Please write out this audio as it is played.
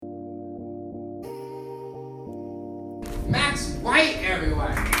Max White,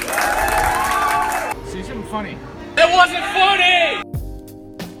 everyone. See something funny. It wasn't funny!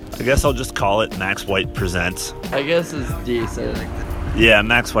 I guess I'll just call it Max White Presents. I guess it's decent. Yeah,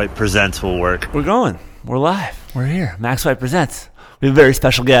 Max White Presents will work. We're going. We're live. We're here. Max White Presents. We have a very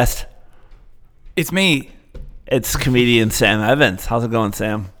special guest. It's me. It's comedian Sam Evans. How's it going,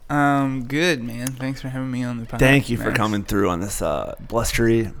 Sam? Good, man. Thanks for having me on the podcast. Thank you for coming through on this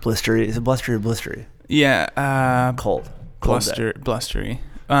blistery. Is it blustery or blistery? Yeah. Cold Blustery.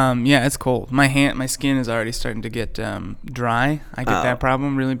 Yeah, it's cold. My skin is already starting to get dry. I get that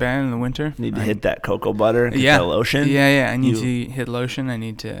problem really bad in the winter. Need to hit that cocoa butter, get that lotion. Yeah. I need to hit lotion. I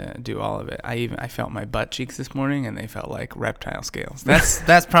need to do all of it. I felt my butt cheeks this morning, and they felt like reptile scales.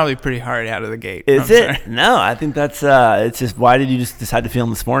 That's probably pretty hard out of the gate. Is it? Sorry. No, I think that's it's just, why did you just decide to feel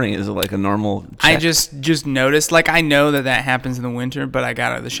them this morning? Is it like a normal check? I just noticed, like, I know that happens in the winter, but I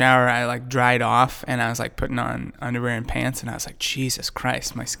got out of the shower, I like dried off, and I was like putting on underwear and pants, and I was like, Jesus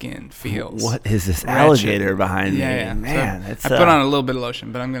Christ, my skin feels. What is this wretched. Alligator behind me? Yeah. Man, so I put on a little bit of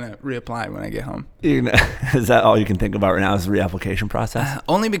lotion, but I'm gonna reapply when I get home. Is that all you can think about right now? Is the reapplication process?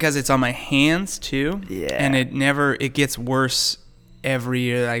 Only because it's on my hands too. Yeah. And it gets worse every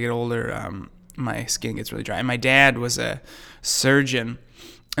year that I get older. My skin gets really dry. And my dad was a surgeon,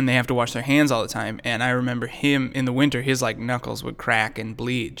 and they have to wash their hands all the time. And I remember him in the winter, his like knuckles would crack and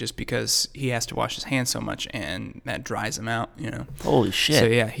bleed just because he has to wash his hands so much, and that dries him out, you know. Holy shit. So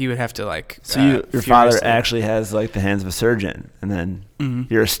yeah, he would have to like. So your father actually has like the hands of a surgeon, and then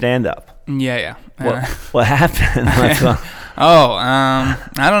you're a stand-up. Yeah. What happened?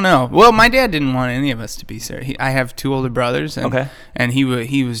 I don't know. Well, my dad didn't want any of us to be serious. I have two older brothers, and he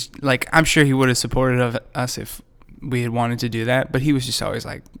was like, I'm sure he would have supported of us if we had wanted to do that, but he was just always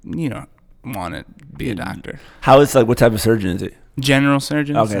like, you know, want to be a doctor. How is like, what type of surgeon is he? General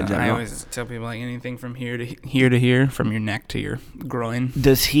surgeon. Okay, so general. I always tell people like anything from here to here, from your neck to your groin.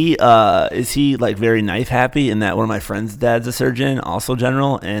 Does he is he like very knife happy in that one of my friends' dad's a surgeon, also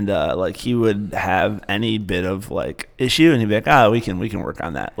general, and like he would have any bit of like issue and he'd be like, we can work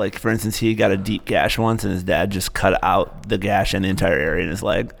on that. Like for instance, he got a deep gash once and his dad just cut out the gash and the entire area in his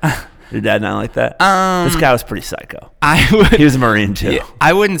leg. Your dad not like that? This guy was pretty psycho. He was a Marine too. Yeah,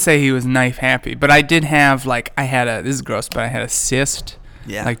 I wouldn't say he was knife happy, but I did have like this is gross, but I had a cyst.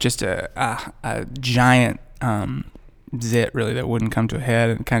 Yeah. Like just a giant zit really that wouldn't come to a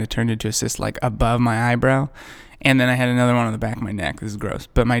head and kind of turned into a cyst like above my eyebrow. And then I had another one on the back of my neck. This is gross.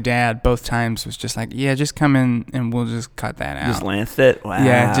 But my dad, both times, was just like, yeah, just come in and we'll just cut that out. Just lanced it? Wow.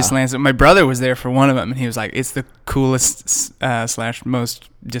 Yeah, just lanced it. My brother was there for one of them, and he was like, it's the coolest / most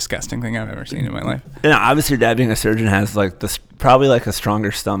disgusting thing I've ever seen in my life. Yeah, obviously your dad being a surgeon has like this probably like a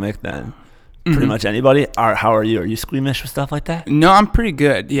stronger stomach than pretty much anybody. How are you? Are you squeamish with stuff like that? No, I'm pretty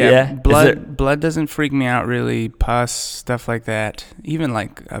good. Yeah. Yeah? Blood doesn't freak me out really. Pus, stuff like that. Even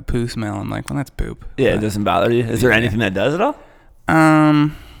like a poo smell, I'm like, well, that's poop. Yeah, it doesn't bother you. Is there anything that does it all?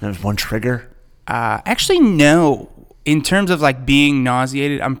 There's one trigger. Actually, no. In terms of like being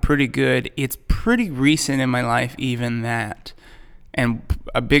nauseated, I'm pretty good. It's pretty recent in my life, even that. And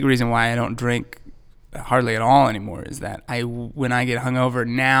a big reason why I don't drink hardly at all anymore is that when I get hungover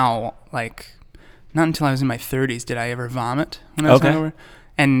now, like not until I was in my 30s did I ever vomit when I was hungover,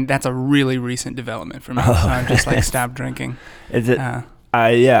 and that's a really recent development for me. So I've just like stopped drinking. Is it?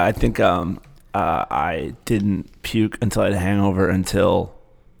 I think I didn't puke until I had a hangover until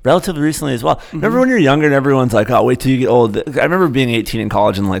relatively recently as well. Remember when you're younger and everyone's like, oh, wait till you get old. I remember being 18 in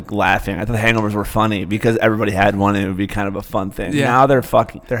college and like laughing. I thought the hangovers were funny because everybody had one and it would be kind of a fun thing. Yeah. Now they're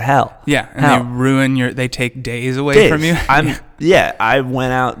hell. Yeah, and hell. they take days away from you. I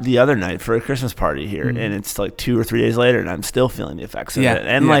went out the other night for a Christmas party here and it's like 2 or 3 days later and I'm still feeling the effects of it.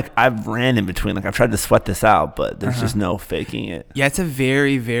 And like I've ran in between, like I've tried to sweat this out, but there's just no faking it. Yeah, it's a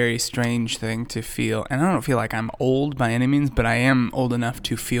very, very strange thing to feel. And I don't feel like I'm old by any means, but I am old enough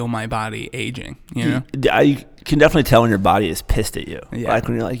to feel my body aging, you know? I can definitely tell when your body is pissed at you. Yeah. Like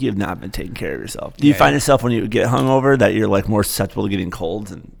when you're like, you have not been taking care of yourself. Do you find yourself when you get hungover that you're like more susceptible to getting colds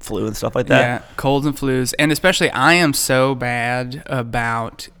and flu and stuff like that? Yeah, colds and flus. And especially I am so bad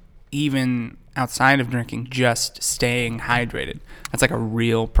about even outside of drinking, just staying hydrated. That's like a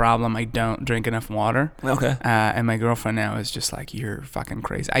real problem. I don't drink enough water. Okay. And my girlfriend now is just like, you're fucking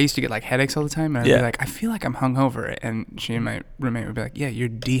crazy. I used to get like headaches all the time, and I'd be like, I feel like I'm hungover. And she and my roommate would be like, yeah, you're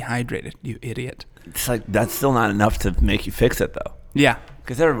dehydrated, you idiot. It's like, that's still not enough to make you fix it though. Yeah.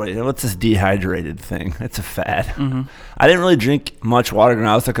 Because everybody, what's this dehydrated thing? It's a fad. I didn't really drink much water when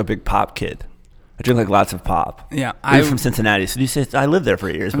I was like a big pop kid. I drink like lots of pop. Yeah, I'm from Cincinnati, so do you say I lived there for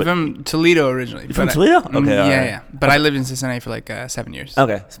years? I'm But from Toledo originally. you're from Toledo? Okay, all yeah, right. yeah. But I lived in Cincinnati for like 7 years.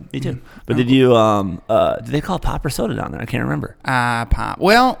 Okay, so me too. But did you did they call it pop or soda down there? I can't remember. Pop.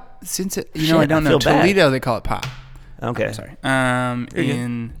 Well, since I Shit, don't I know. feel bad. Toledo, they call it pop. Okay, Sorry. You're good.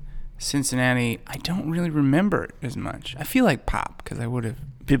 In Cincinnati, I don't really remember it as much. I feel like pop because I would have.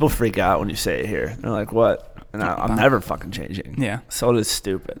 People freak out when you say it here. They're like, "What?" And I'm never fucking changing. Yeah. Soda's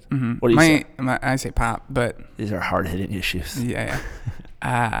stupid. Mm-hmm. What do you say? I say pop, but These are hard hitting issues. yeah.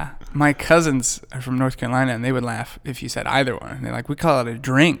 My cousins are from North Carolina, and they would laugh if you said either one. And they're like, "We call it a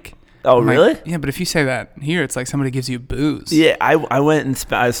drink." Oh, I'm like, really? yeah, but if you say that here, it's like somebody gives you booze. Yeah, I went and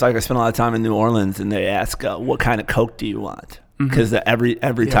I spent a lot of time in New Orleans, and they ask, "What kind of Coke do you want?" Because every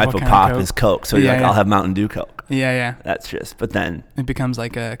type what of kind of pop Coke? is Coke. So you're Yeah, like, yeah. "I'll have Mountain Dew Coke." Yeah. That's just. But then, It becomes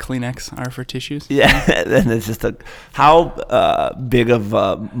like a Kleenex are for tissues. yeah, then it's just how big of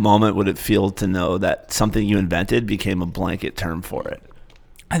a moment would it feel to know that something you invented became a blanket term for it?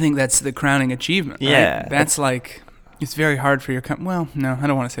 I think that's the crowning achievement. Right? Yeah. That's like, it's very hard for your company. Well, no, I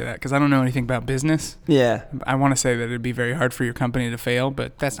don't want to say that because I don't know anything about business. Yeah. I want to say that it'd be very hard for your company to fail,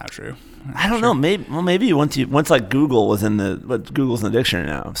 but that's not true. I don't know. Maybe once like Google was Google's in the dictionary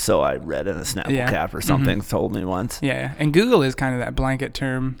now. So I read in a Snapple Yeah. cap or something told me once. Yeah. And Google is kind of that blanket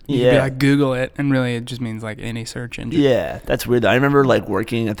term. You could Yeah. be like, Google it, and really it just means like any search engine. Yeah, that's weird. I remember like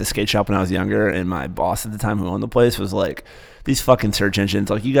working at the skate shop when I was younger, and my boss at the time who owned the place was like, "These fucking search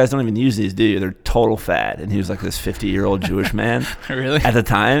engines, like you guys don't even use these, do you? They're total fad." And he was like this 50-year-old Jewish man Really? at the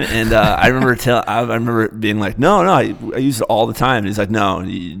time, and I remember being like, "No, I use it all the time." And he's like, "No,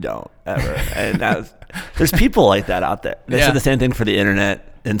 you don't ever." And there's people like that out there. They Yeah. said the same thing for the internet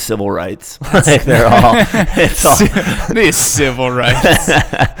and civil rights. Like they're all, it's all, These civil rights.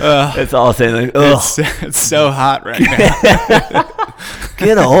 it's all saying like, "Ugh, It's so hot right now.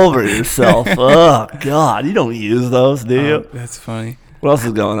 get over yourself." Oh God, you don't use those, do you? That's funny. What else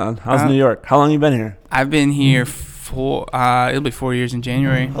is going on? How's New York? How long you been here? I've been here for, it'll be 4 years in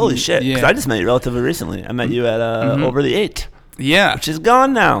January. Holy shit! 'Cause Yeah. I just met you relatively recently. I met you at Over the 8, Yeah. which is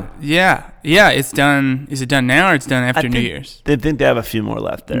gone now. Yeah. It's done. Is it done now or it's done after New Year's? They think they have a few more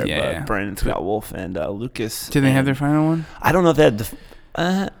left there. Yeah, but yeah. Brandon Scott Wolf and Lucas. Do they have and- their final one? I don't know if they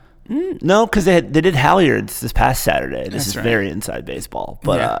had no, because they did Halyards this past Saturday. This That's is right. very inside baseball,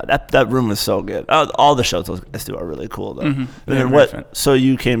 but Yeah. that room was so good. All the shows those guys do are really cool though. And They're then very fun. So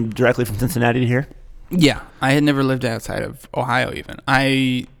you came directly from Cincinnati to here? Yeah. I had never lived outside of Ohio even.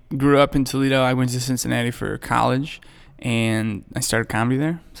 I grew up in Toledo. I went to Cincinnati for college, and I started comedy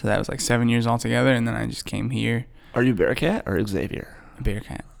there. So that was like 7 years altogether, and then I just came here. Are you Bearcat or Xavier?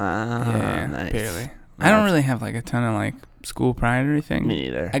 Bearcat. Ah, Yeah, nice. barely. I don't really have like a ton of like school pride or anything. Me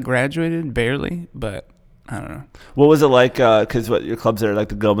neither. I graduated barely, but I don't know. What was it like? Because your clubs are like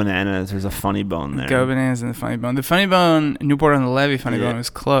the Go Bananas. There's a Funny Bone there. Go Bananas and the Funny Bone. The Funny Bone, Newport on the Levee Funny Yeah. Bone was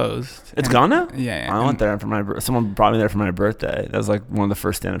closed. It's And- gone now? Yeah. I went there for someone brought me there for my birthday. That was like one of the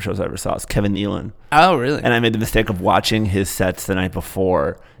first stand-up shows I ever saw. It's Kevin Nealon. Oh, really? And I made the mistake of watching his sets the night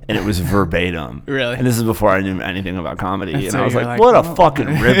before, and it was verbatim. Really? And this is before I knew anything about comedy. And And so I was you're like, like, what a oh. fucking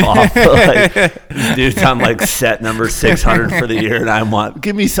ripoff. Like, this dude's on like set number 600 for the year, and I want,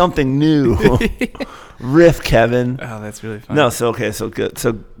 give me something new. Riff, Kevin. Oh, that's really fun. No, so good.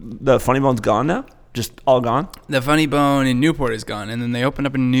 So the Funny Bone's gone now? Just all gone? The Funny Bone in Newport is gone, and then they opened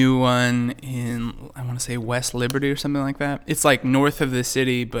up a new one in, I want to say, West Liberty or something like that. It's like north of the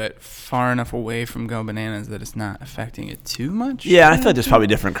city, but far enough away from Go Bananas that it's not affecting it too much. Yeah, I feel like there's probably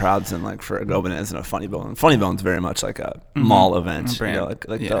different crowds than like for a Go Bananas and a Funny Bone. Funny Bone's very much like a mall event, Brand.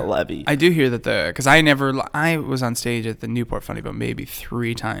 like Yeah. the Levy. I do hear that because I was on stage at the Newport Funny Bone maybe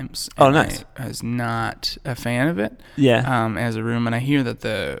 3 times. Oh, and nice. I was not a fan of it. Yeah. As a room, and I hear that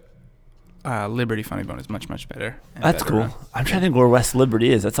the Liberty Funny Bone is much, much better. and That's better cool. run. I'm trying to think where West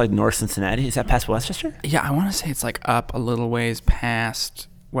Liberty is. That's like North Cincinnati. Is that past Westchester? Yeah, I want to say it's like up a little ways past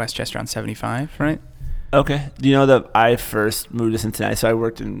Westchester on 75, right? Okay. Do you know that I first moved to Cincinnati? So I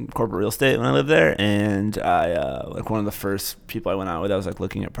worked in corporate real estate when I lived there, and I like one of the first people I went out with. I was like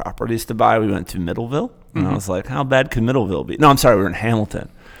looking at properties to buy. We went to Middleville, and I was like, "How bad could Middleville be?" No, I'm sorry, we were in Hamilton.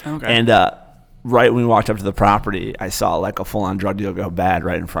 Okay. And right when we walked up to the property, I saw like a full-on drug deal go bad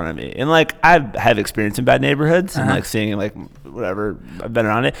right in front of me. And like I've had experience in bad neighborhoods and like seeing like whatever, I've been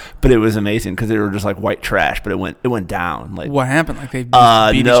around it, but it was amazing because they were just like white trash. But it went down. Like What happened? Like they beat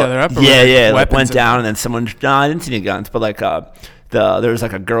each other up? Or yeah, were there yeah. Like weapons went of- down, and then someone. No, I didn't see any guns, but like there was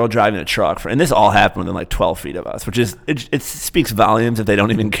like a girl driving a truck, and this all happened within like 12 feet of us, which is it speaks volumes if they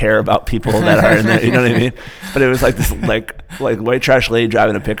don't even care about people that are in there. You know what I mean? But it was like this like white trash lady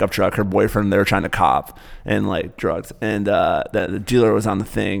driving a pickup truck. Her boyfriend, they were trying to cop and like drugs, and the dealer was on the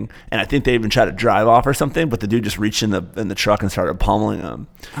thing, and I think they even tried to drive off or something, but the dude just reached in the truck and started pummeling him.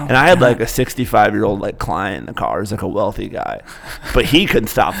 And I had like a 65-year-old like client in the car. He was like a wealthy guy, but he couldn't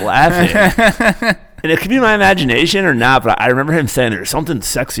stop laughing. And it could be my imagination or not, but I remember him saying there's something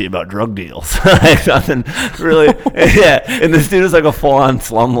sexy about drug deals. Like nothing really. Yeah. And this dude was like a full-on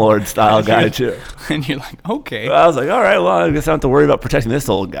slumlord style guy too. And you're like, okay. I was like, all right, well, I guess I don't have to worry about protecting this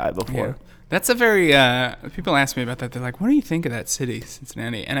old guy before. Yeah. That's a very, people ask me about that. They're like, what do you think of that city,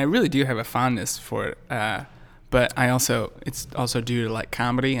 Cincinnati? And I really do have a fondness for it. But it's also due to like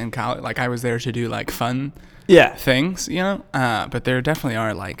comedy and college. Like I was there to do like fun things, you know? But there definitely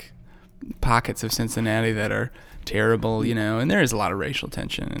are like pockets of Cincinnati that are terrible, you know, and there is a lot of racial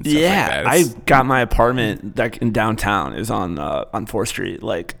tension and stuff like that. I got my apartment like in downtown. It was on 4th Street,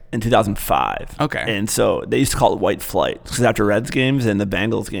 like in 2005. Okay. And so they used to call it White Flight because after Reds games and the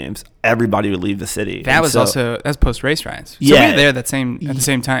Bengals games, everybody would leave the city. That's post race riots. So we were there at the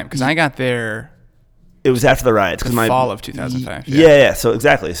same time because I got there. It was after the riots because fall of 2005. Yeah. So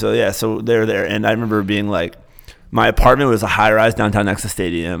exactly. So they're there, and I remember being like, my apartment was a high-rise downtown next to the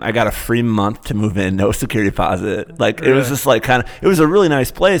stadium. I got a free month to move in, no security deposit. Like it was just like it was a really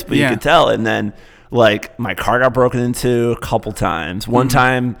nice place, but you could tell. And then like my car got broken into a couple times. One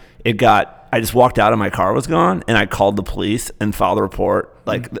time I just walked out and my car was gone, and I called the police and filed a report.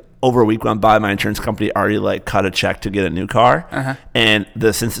 Like over a week went by, my insurance company already like cut a check to get a new car, and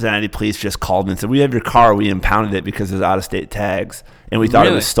the Cincinnati police just called me and said, "We have your car. We impounded it because there's out-of-state tags, and we thought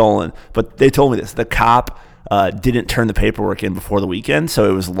it was stolen." But they told me this: the cop didn't turn the paperwork in before the weekend, so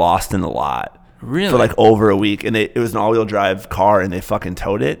it was lost in the lot for like over a week, and it was an all-wheel drive car, and they fucking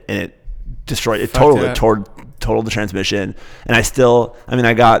towed it, and it destroyed it, totaled the transmission. And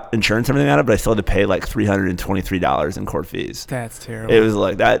I got insurance and everything out of it, but I still had to pay like $323 in court fees. That's terrible. It was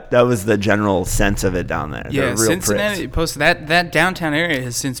like that was the general sense of it down there. Yeah, Cincinnati that downtown area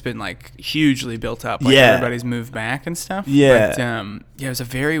has since been like hugely built up. Like everybody's moved back and stuff. Yeah. But, it was a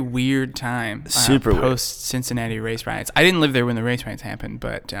very weird time. Super post Cincinnati race riots. I didn't live there when the race riots happened,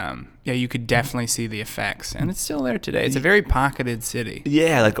 but you could definitely see the effects, and it's still there today. It's a very pocketed city.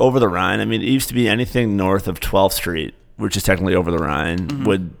 Yeah, like over the Rhine. I mean, it used to be anything north of 12th Street, which is technically over the Rhine,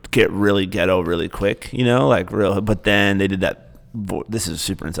 would get really ghetto really quick, you know, like real. But then they did that. This is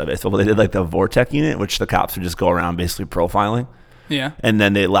super inside baseball, but they did like the Vortec unit, which the cops would just go around basically profiling. Yeah. And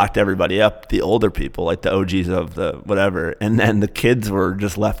then they locked everybody up, the older people, like the OGs of the whatever. And then the kids were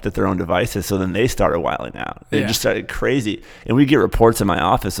just left at their own devices. So then they started wilding out. They just started crazy. And we get reports in my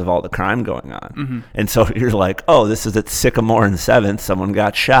office of all the crime going on. And so you're like, oh, this is at Sycamore and 7th. Someone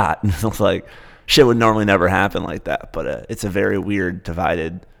got shot. And it's like, shit would normally never happen like that. But it's a very weird,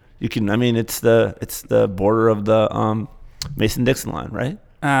 divided. It's the border of the Mason-Dixon line, right?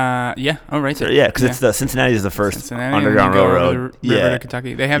 Yeah. Oh, right there. Yeah, because it's the Cincinnati is the first underground railroad. The river to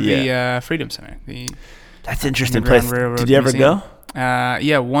Kentucky. They have the Freedom Center. That's an interesting place. Did you ever go?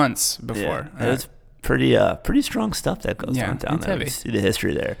 Yeah, once before. Yeah, it's pretty strong stuff that goes on down there. Heavy. See the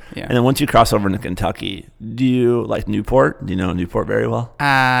history there. Yeah. And then once you cross over into Kentucky, do you like Newport? Do you know Newport very well?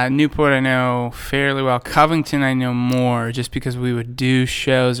 Newport I know fairly well. Covington I know more just because we would do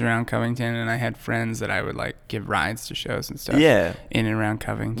shows around Covington, and I had friends that I would like give rides to shows and stuff. Yeah. In and around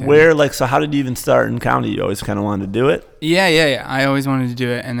Covington. So how did you even start in comedy? You always kind of wanted to do it? Yeah. I always wanted to do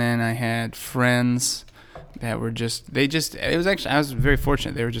it, and then I had friends that were I was very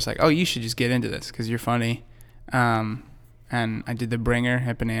fortunate. They were just like, oh, you should just get into this because you're funny. And I did the Bringer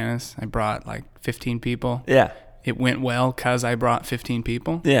at Bananas. I brought like 15 people. Yeah. It went well because I brought 15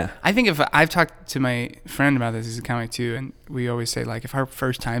 people. Yeah. I think I've talked to my friend about this, he's a comic too, and we always say like if our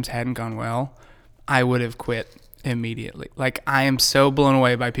first times hadn't gone well, I would have quit immediately. Like I am so blown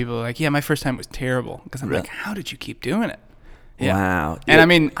away by people who are like, yeah, my first time was terrible. Because I'm like, how did you keep doing it? Yeah. Wow. And I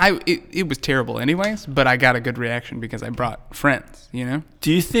mean, it was terrible anyways, but I got a good reaction because I brought friends, you know?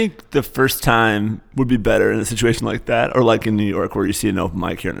 Do you think the first time would be better in a situation like that, or like in New York where you see an open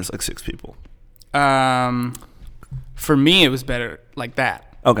mic here and there's like 6 people? For me, it was better like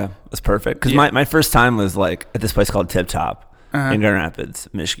that. Okay, that's perfect. Because my first time was like at this place called Tip Top in Grand Rapids,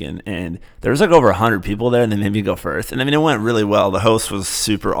 Michigan, and there was like over 100 people there, and they made me go first. And I mean, it went really well. The host was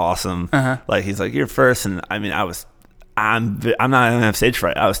super awesome. Like he's like, "You're first," and I mean, I'm not gonna have stage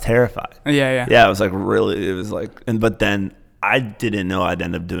fright. I was terrified. Yeah. Yeah, it was like really. It was like, but then I didn't know I'd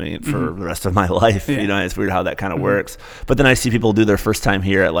end up doing it for the rest of my life. Yeah. You know, it's weird how that kind of works. But then I see people do their first time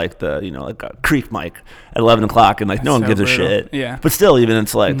here at like the, like a Creek mic at 11 o'clock and like no one so gives a brutal. shit. Yeah. But still, even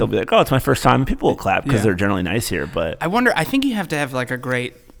it's like, they'll be like, oh, it's my first time. And people will clap because Yeah. they're generally nice here. But I think you have to have like a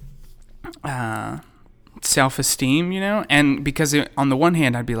great self-esteem, and because on the one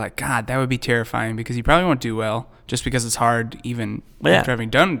hand I'd be like, God, that would be terrifying because you probably won't do well just because it's hard even after having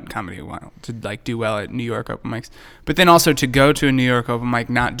done comedy a while to like do well at New York open mics, but then also to go to a New York open mic,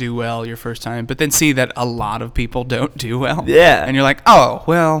 not do well your first time, but then see that a lot of people don't do well, and you're like, oh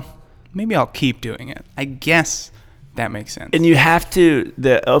well, maybe I'll keep doing it. I guess that makes sense. And you have to,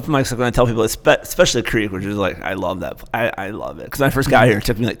 the open mics, like when I tell people, especially Creek, which is like, I love that. I love it. Because when I first got here, it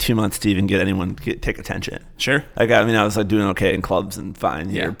took me like 2 months to even get anyone to take attention. Sure. Like, I mean, I was like doing okay in clubs and fine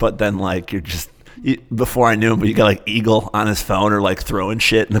here. Yeah. But then like, you're just, before I knew him, you got like Eagle on his phone or like throwing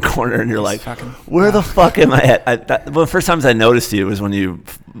shit in the corner and you're like, where the fuck am I at? Well, the first times I noticed you was when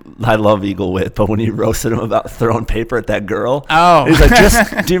I love Eagle Wit, but when you roasted him about throwing paper at that girl. Oh. He was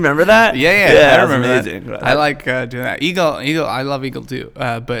like, do you remember that? Yeah, I remember amazing. that. I like doing that. Eagle, I love Eagle too.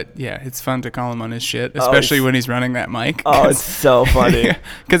 But yeah, it's fun to call him on his shit, especially when he's running that mic. Oh, it's so funny.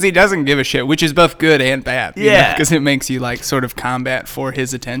 Because he doesn't give a shit, which is both good and bad. Yeah. Because it makes you like sort of combat for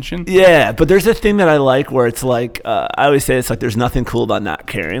his attention. Yeah, but there's a thing that I like where it's like, I always say it's like there's nothing cool about not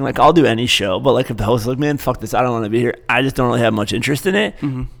caring. Like I'll do any show, but like if the host is like, man, fuck this, I don't want to be here. I just don't really have much interest in it.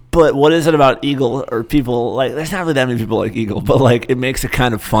 Mm-hmm. But what is it about Eagle or people like? There's not really that many people like Eagle, but like it makes it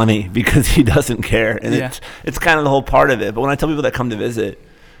kind of funny because he doesn't care, and it's kind of the whole part of it. But when I tell people that come to visit,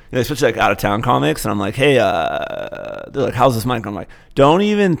 especially like out of town comics, and I'm like, hey, they're like, how's this mic? I'm like, don't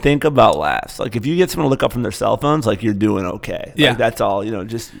even think about laughs. Like if you get someone to look up from their cell phones, like you're doing okay. Like, that's all.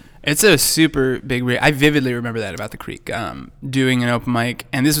 Just. It's a super big I vividly remember that about the Creek, doing an open mic,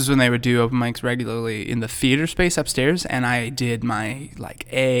 and this was when they would do open mics regularly in the theater space upstairs, and I did my like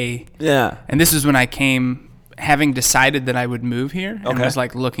A. Yeah. And this is when I came, having decided that I would move here, and was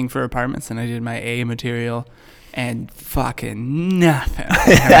like looking for apartments, and I did my A material, and fucking nothing.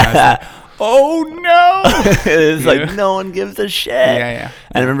 And I was like, oh no! It's like no one gives a shit. Yeah.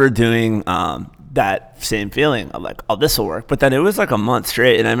 I remember doing that same feeling of like, oh, this will work. But then it was like a month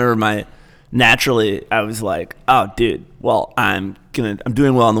straight, and I remember naturally I was like, oh, dude, well, I'm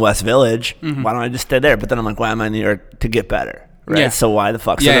doing well in the West Village. Mm-hmm. Why don't I just stay there? But then I'm like, why am I in New York to get better? Right. Yeah. So why the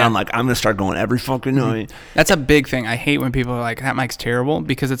fuck? So then I'm like, I'm gonna start going every fucking night. That's a big thing. I hate when people are like, that mic's terrible,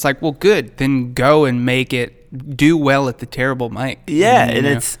 because it's like, well, good, then go and make it do well at the terrible mic. Yeah, and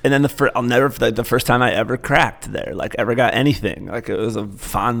then I'll never forget the first time I ever cracked there, like ever got anything. Like it was a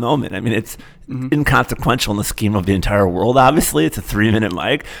fond moment. I mean, it's inconsequential in the scheme of the entire world. Obviously, it's a 3-minute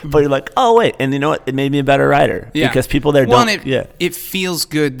mic, but you're like, oh wait, and you know what? It made me a better writer because people there don't. It feels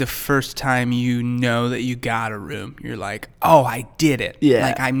good the first time you know that you got a room. You're like, oh, I did it. Yeah,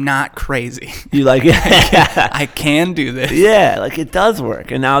 like I'm not crazy. You like, I can do this. Yeah, like it does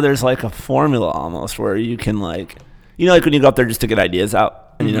work, and now there's like a formula almost where you can like, like when you go up there just to get ideas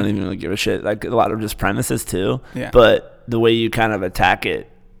out and you don't even really give a shit, like a lot of just premises too. Yeah. But the way you kind of attack it,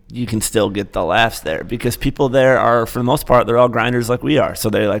 you can still get the laughs there because people there are, for the most part, they're all grinders like we are. So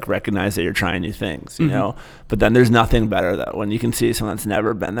they like recognize that you're trying new things, you know? But then there's nothing better though when you can see someone that's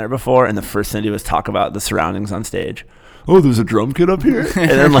never been there before and the first thing to do is talk about the surroundings on stage. Oh, there's a drum kit up here?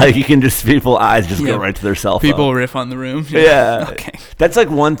 And then like you can just, people's eyes just go right to their cell phone. People riff on the room. Yeah. Okay. That's like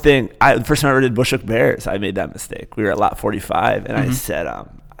one thing. The first time I ever did Bushwick Bears, I made that mistake. We were at Lot 45 and I said,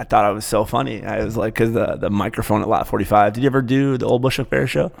 I thought I was so funny. I was like, because the microphone at Lot 45. Did you ever do the old Bushwick Bears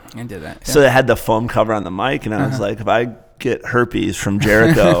show? I did that. Yeah. So it had the foam cover on the mic and I was like, if I get herpes from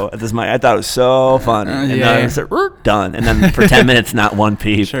Jericho at this mic, I thought it was so funny. And then I said, done. And then for 10 minutes, not one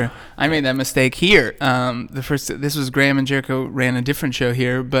peep. Sure. I made that mistake here. This was Graham and Jericho ran a different show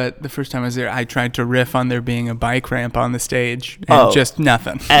here, but the first time I was there, I tried to riff on there being a bike ramp on the stage, and just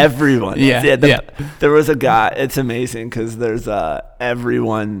nothing. Everyone. There was a guy. It's amazing because there's not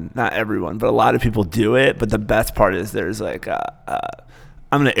everyone, but a lot of people do it. But the best part is there's like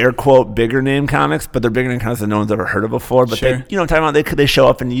I'm going to air quote bigger name comics, but they're bigger name comics that no one's ever heard of before. But they, I'm talking about, they show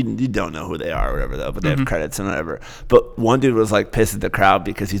up and you don't know who they are or whatever though, but they have credits and whatever. But one dude was like pissed at the crowd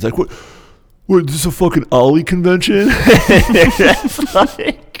because he's like, what, this is a fucking Ollie convention? That's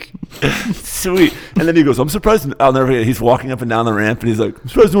like, sweet. And then he goes, I'm surprised. I'll never forget. He's walking up and down the ramp and he's like, I'm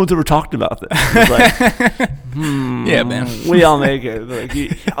surprised no one's ever talked about this. He's like, yeah, man. We all make it.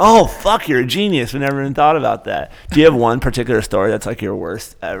 Like, oh, fuck, you're a genius. We never even thought about that. Do you have one particular story that's like your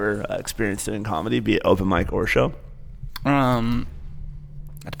worst ever experience doing comedy, be it open mic or show? I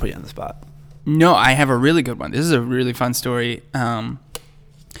have to put you on the spot. No, I have a really good one. This is a really fun story.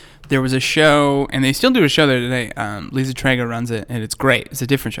 there was a show, and they still do a show there today. Lisa Trego runs it, and it's great. It's a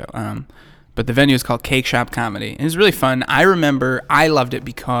different show. But the venue is called Cake Shop Comedy. And it was really fun. I remember I loved it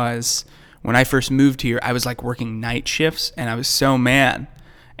because when I first moved here, I was like working night shifts, and I was so mad.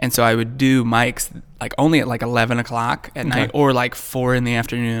 And so I would do mics like only at like 11 o'clock at night or like 4 in the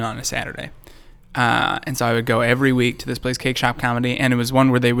afternoon on a Saturday. And so I would go every week to this place, Cake Shop Comedy, and it was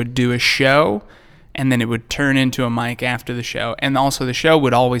one where they would do a show, and then it would turn into a mic after the show. And also the show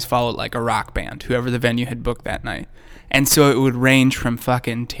would always follow like a rock band, whoever the venue had booked that night. And so it would range from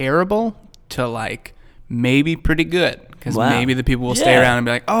fucking terrible to like maybe pretty good, because maybe the people will stay around and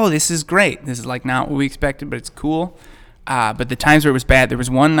be like, oh, this is great. This is like not what we expected, but it's cool. But the times where it was bad, there was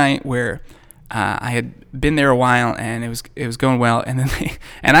one night where I had been there a while and it was going well, and then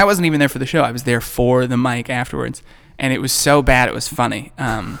and I wasn't even there for the show. I was there for the mic afterwards, and it was so bad it was funny.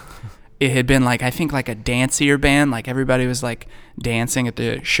 It had been like, I think like a dancier band, like everybody was like dancing at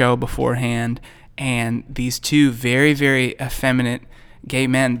the show beforehand, and these two very, very effeminate gay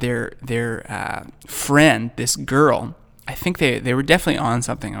men, their friend, this girl, I think they were definitely on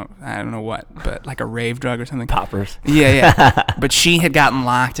something. I don't know what, but like a rave drug or something. Poppers. Yeah. But she had gotten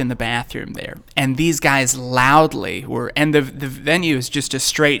locked in the bathroom there. And these guys loudly were, and the venue is just a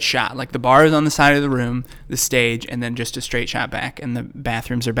straight shot. Like the bar is on the side of the room, the stage, and then just a straight shot back. And the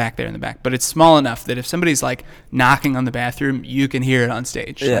bathrooms are back there in the back. But it's small enough that if somebody's like knocking on the bathroom, you can hear it on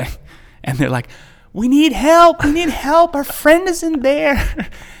stage. Yeah. Like, and they're like, we need help. Our friend is in there.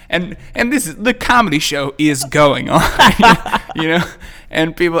 And this is, the comedy show is going on, you know,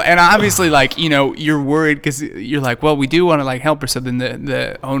 and people, and obviously like, you know, you're worried because you're like, well, we do want to like help her. So then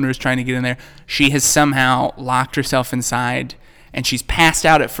the owner is trying to get in there. She has somehow locked herself inside, and she's passed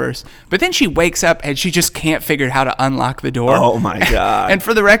out at first, but then she wakes up and she just can't figure out how to unlock the door. Oh my God. And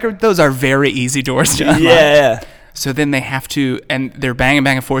for the record, those are very easy doors to unlock. Yeah. So then they have to, and they're banging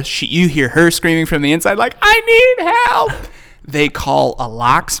back and forth. You hear her screaming from the inside, like, I need help. They call a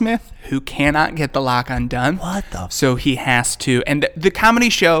locksmith who cannot get the lock undone. What the? So he has to, and the comedy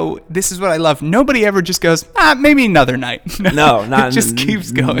show, this is what I love. Nobody ever just goes, maybe another night. No, not it just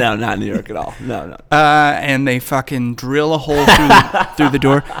keeps going. No, not in New York at all. No. And they fucking drill a hole through the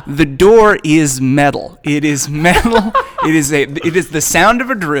door. The door is metal. It is metal. It is the sound of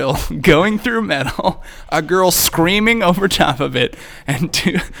a drill going through metal. A girl screaming over top of it, and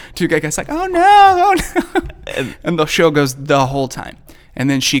two guys like, oh no. And the show goes the whole time. And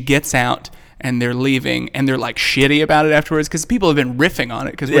then she gets out, and they're leaving, and they're like shitty about it afterwards because people have been riffing on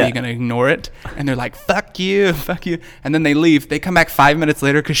it because what, are you going to ignore it? And they're like, fuck you. And then they leave. They come back 5 minutes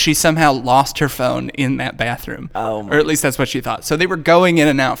later because she somehow lost her phone in that bathroom. Or at least that's what she thought. So they were going in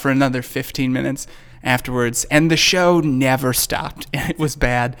and out for another 15 minutes afterwards, and the show never stopped. And it was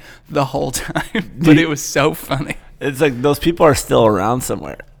bad the whole time, but it was so funny. It's like those people are still around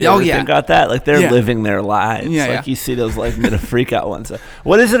somewhere. You Oh, ever yeah. think about that? Like they're living their lives. Yeah, like yeah. you see those like mid freak out ones.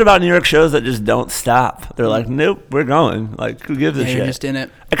 What is it about New York shows that just don't stop? They're like, nope, we're going. Like who gives a shit? You're just in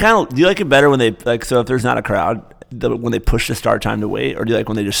it. Do you like it better when they like? So if there's not a crowd, when they push the start time to wait, or do you like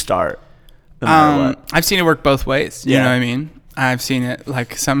when they just start? No matter what? I've seen it work both ways. You Yeah. know what I mean? I've seen it,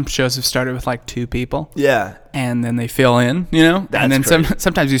 like some shows have started with like 2 people. Yeah. And then they fill in, you know? That's and then crazy.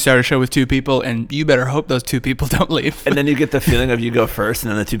 sometimes you start a show with 2 people, and you better hope those 2 people don't leave. And then you get the feeling of you go first,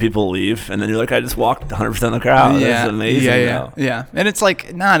 and then the 2 people leave, and then you're like, I just walked 100% of the crowd. That's amazing. Yeah. And it's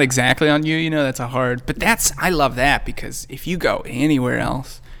like not exactly on you, you know, that's but I love that because if you go anywhere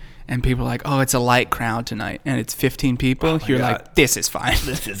else and people are like, oh, it's a light crowd tonight, and it's 15 people, you're God. like, this is fine.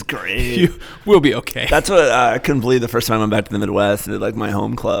 This is great. We'll be okay. That's what I couldn't believe the first time I went back to the Midwest and did like my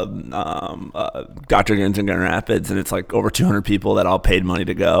home club, Dr. Gins in Grand Rapids, and it's like over 200 people that all paid money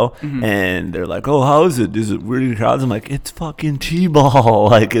to go. Mm-hmm. And they're like, oh, how is it? Is it weird crowds? I'm like, it's fucking T-ball.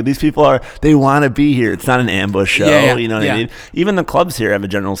 Like these people they want to be here. It's not an ambush show. Yeah. You know what I mean? Even the clubs here have a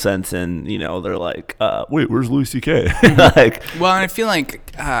general sense, and you know, they're like, wait, where's Louis C.K.? Like, well, and I feel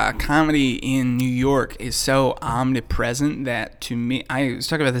like comedy in New York is so omnipresent that to me, I was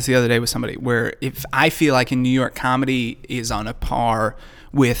talking about this the other day with somebody, where if I feel like in New York, comedy is on a par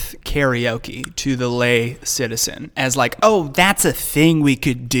with karaoke to the lay citizen, as like, oh, that's a thing we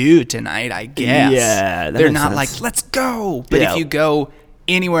could do tonight, I guess. Yeah, that they're makes not sense. like, let's go. But Yeah. if you go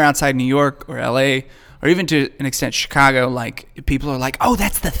anywhere outside New York or LA, or even to an extent Chicago, like people are like, oh,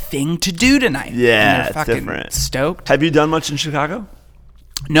 that's the thing to do tonight. Yeah, and they're it's fucking different. stoked. have you done much in Chicago?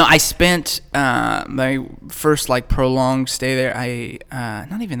 No, I spent my first like prolonged stay there.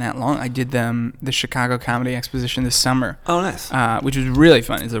 Not even that long. I did the Chicago Comedy Exposition this summer. Oh, nice. Which was really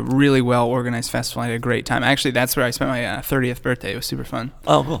fun. It's a really well organized festival. I had a great time. Actually, that's where I spent my 30th birthday. It was super fun.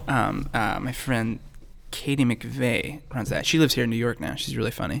 Oh, cool. My friend Katie McVeigh runs that. She lives here in New York now. She's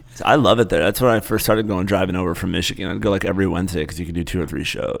really funny. I love it there. That's when I first started driving over from Michigan. I'd go like every Wednesday because you could do 2 or 3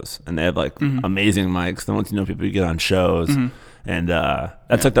 shows, and they have like amazing mics. Then once you know people, you get on shows, and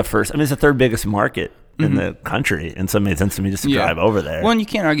that's like the first. I mean, it's the 3rd biggest market in the country, and so it made sense to me just to drive over there. Well, and you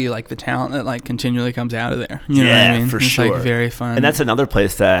can't argue like the talent that like continually comes out of there. You know what I mean? For it's sure. Like very fun. And that's another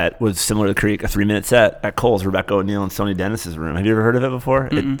place that was similar to Creek, a 3-minute set at Cole's, Rebecca O'Neill and Sony Dennis's room. Have you ever heard of it before?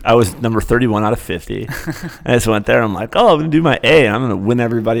 I was number 31 out of 50. I just went there. I'm like, oh, I'm going to do my A, and I'm going to win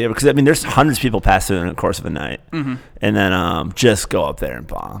everybody over. Because, I mean, there's hundreds of people pass through in the course of a night. And then just go up there and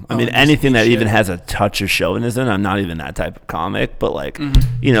bomb. I mean, anything that even has a touch of chauvinism, I'm not even that type of comic. But, like,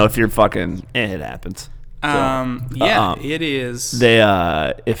 you know, if you're fucking, it happens. It is.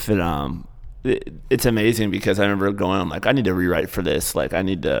 It's amazing because I remember going, I'm like, I need to rewrite for this. Like, I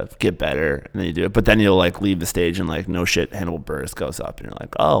need to get better. And then you do it. But then you'll, like, leave the stage and, like, no shit, Hannibal Buress goes up. And you're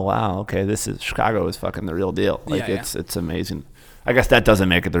like, oh, wow, okay, Chicago is fucking the real deal. Like, it's amazing. I guess that doesn't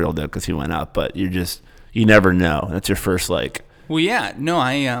make it the real deal because he went up. But you never know. That's your first, like. Well, yeah. No,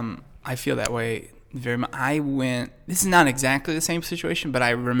 I feel that way very much. This is not exactly the same situation, but I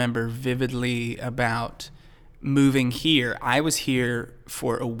remember vividly about moving here. I was here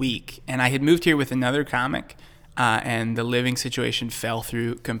for a week, and I had moved here with another comic, and the living situation fell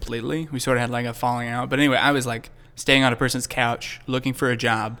through completely. We sort of had like a falling out. But anyway, I was like staying on a person's couch, looking for a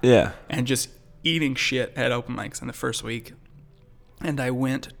job, and just eating shit at open mics in the first week. And I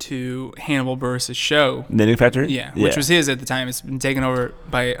went to Hannibal Buress' show. Knitting Factory? Yeah, which was his at the time. It's been taken over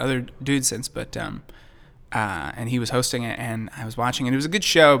by other dudes since, but and he was hosting it, and I was watching it. It was a good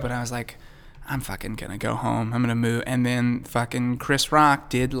show, but I was like, I'm fucking gonna go home. I'm gonna move. And then fucking Chris Rock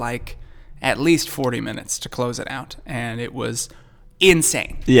did like at least 40 minutes to close it out, and it was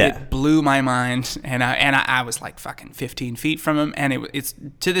insane. Yeah, it blew my mind, and I was like fucking 15 feet from him, and it's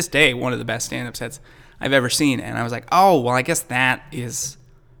to this day one of the best stand-up sets I've ever seen. And I was like, oh, well, I guess that is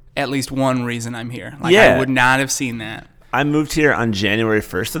at least one reason I'm here. Like, I would not have seen that. I moved here on January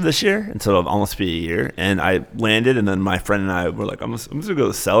 1st of this year, and so it'll almost be a year. And I landed, and then my friend and I were like, I'm just going to go to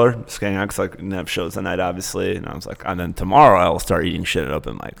the cellar, just hang out, because I didn't have shows that night, obviously. And I was like, and then tomorrow I'll start eating shit at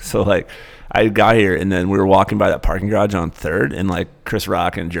open mic. So, like, I got here, and then we were walking by that parking garage on 3rd, and, like, Chris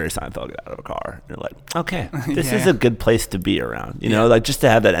Rock and Jerry Seinfeld get out of a car. And you're like, okay, this is a good place to be around. You know, like, just to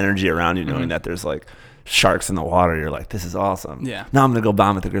have that energy around you, knowing that there's, like, sharks in the water, you're like, this is awesome. Yeah. Now I'm gonna go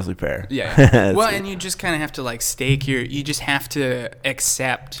bomb at the Grizzly Pear. Yeah. Well, and you just kind of have to like you just have to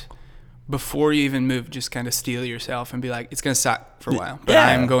accept before you even move, just kind of steel yourself and be like, it's gonna suck for a while, but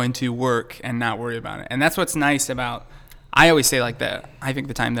I'm going to work and not worry about it. And that's what's nice about, I always say like that, I think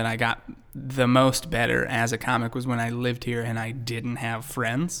the time that I got the most better as a comic was when I lived here and I didn't have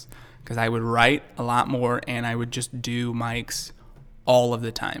friends, because I would write a lot more and I would just do mics all of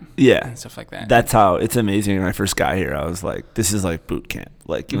the time, and stuff like that. That's how it's amazing. When I first got here, I was like, "This is like boot camp."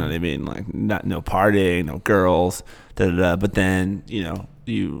 Like, you know what I mean? Like, no partying, no girls, But then, you know,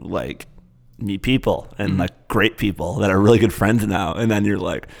 you like meet people and like great people that are really good friends now, and then you're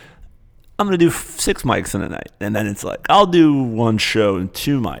like, I'm gonna do 6 mics in a night, and then it's like, I'll do 1 show and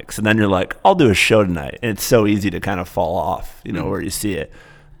 2 mics, and then you're like, I'll do a show tonight, and it's so easy to kind of fall off, you know, where you see it.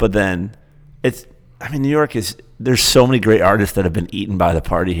 But then New York there's so many great artists that have been eaten by the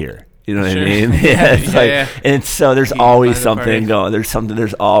party here. You know what I mean? And so there's always something going.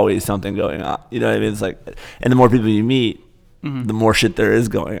 There's always something going on. You know what I mean? It's like, and the more people you meet, the more shit there is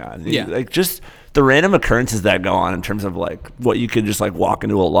going on. Like, just the random occurrences that go on in terms of like what you could just like walk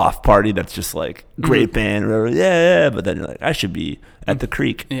into a loft party that's just like great band or whatever. But then you're like, I should be at the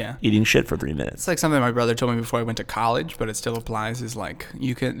creek eating shit for 3 minutes. It's like something my brother told me before I went to college, but it still applies, is like,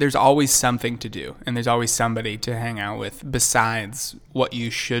 there's always something to do, and there's always somebody to hang out with besides what you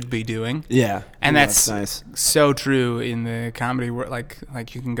should be doing. And that's nice. So true in the comedy world.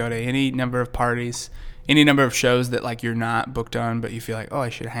 Like you can go to any number of parties, any number of shows that like you're not booked on, but you feel like, oh, I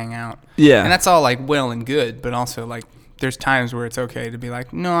should hang out. And that's all like well and good, but also like there's times where it's okay to be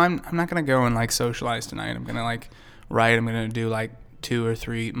like, no, I'm not gonna go and like socialize tonight. I'm gonna like write. I'm gonna do like 2 or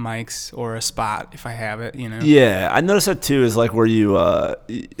 3 mics or a spot if I have it, you know. I noticed that too, is like where you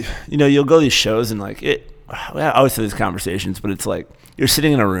you know, you'll go to these shows and like I always have these conversations, but it's like you're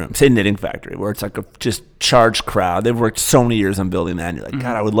sitting in a room, say Knitting Factory, where it's like a just charged crowd. They've worked so many years on building that, and you're like,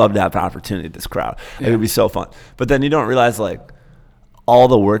 God, I would love to have an opportunity at this crowd. It would be so fun. But then you don't realize like all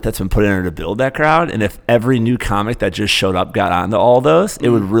the work that's been put in to build that crowd, and if every new comic that just showed up got onto all those, it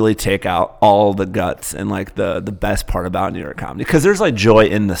would really take out all the guts and like the best part about New York comedy, because there's like joy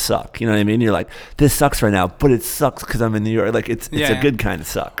in the suck, you know what I mean? You're like, this sucks right now, but it sucks because I'm in New York. Like, it's a good kind of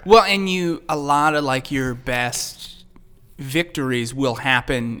suck. Well, and a lot of like your best victories will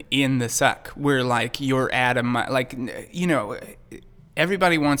happen in the suck where like you're at a like, you know,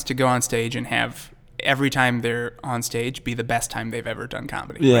 everybody wants to go on stage and have every time they're on stage be the best time they've ever done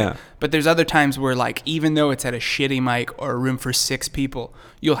comedy. Yeah. Right? But there's other times where like even though it's at a shitty mic or a room for 6 people,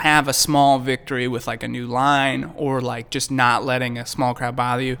 you'll have a small victory with like a new line or like just not letting a small crowd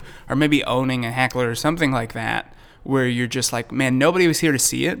bother you or maybe owning a heckler or something like that, where you're just like, man, nobody was here to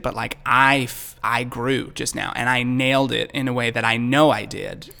see it, but like I grew just now and I nailed it in a way that I know I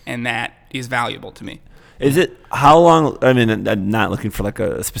did, and that is valuable to me. Is it, how long, I mean, I'm not looking for like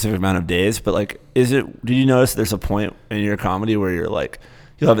a specific amount of days, but like, did you notice there's a point in your comedy where you're like,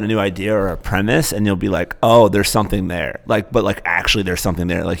 you'll have a new idea or a premise and you'll be like, oh, there's something there. Like, but like actually there's something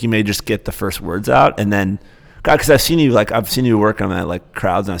there. Like you may just get the first words out and then, God, because I've seen you work on that like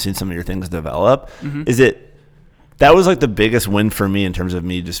crowds and I've seen some of your things develop. Mm-hmm. That was like the biggest win for me in terms of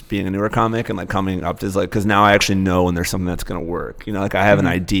me just being a newer comic and like coming up to is like, because now I actually know when there's something that's going to work, you know, like I have an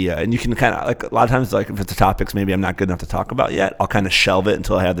idea and you can kind of like a lot of times, like if it's a topics maybe I'm not good enough to talk about yet, I'll kind of shelve it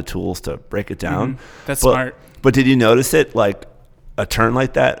until I have the tools to break it down. That's smart. But did you notice it like a turn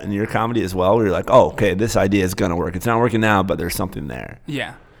like that in your comedy as well, where you're like, oh, okay, this idea is going to work. It's not working now, but there's something there.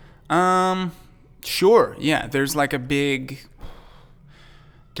 Yeah. Sure. Yeah. There's like a big,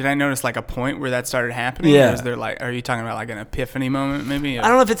 did I notice like a point where that started happening? Yeah. Or is there like, are you talking about like an epiphany moment maybe? I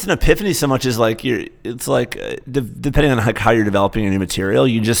don't know if it's an epiphany so much as like it's like depending on like how you're developing your new material,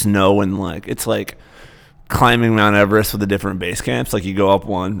 you just know when like, it's like climbing Mount Everest with the different base camps. Like you go up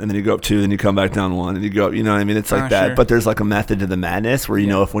 1 and then you go up 2, then you come back down 1 and you go up, you know what I mean? It's like that. Sure. But there's like a method to the madness where you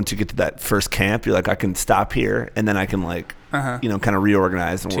know if once you get to that first camp, you're like, I can stop here and then I can like, you know, kind of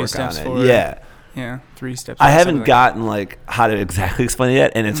reorganize and 2 work on it. forward. Yeah. Yeah, 3 steps. I haven't gotten like how to exactly explain it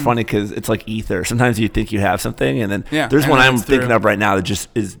yet, and it's funny because it's like ether. Sometimes you think you have something, and then there's one I'm thinking of right now that just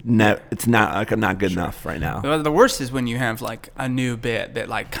is it's not like I'm not good enough right now. The worst is when you have like a new bit that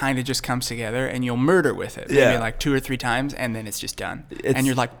like kind of just comes together, and you'll murder with it maybe like 2 or 3 times, and then it's just done, and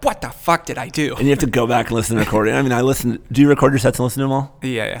you're like, what the fuck did I do? And you have to go back and listen to recording. I mean, Do you record your sets and listen to them all?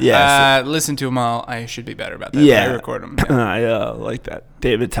 Yeah. Listen to them all. I should be better about that. Yeah, I record them. Yeah. I like that.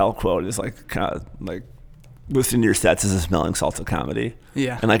 David Tell quote is like kind of like listening to your sets is a smelling salts of comedy.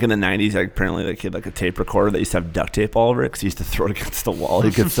 Yeah. And like in the 90s, like apparently like he had like a tape recorder that used to have duct tape all over it because he used to throw it against the wall.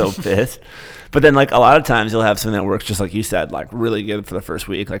 He'd get so pissed. But then like a lot of times you'll have something that works just like you said, like really good for the first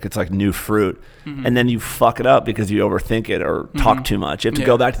week. Like it's like new fruit. Mm-hmm. And then you fuck it up because you overthink it or talk too much. You have to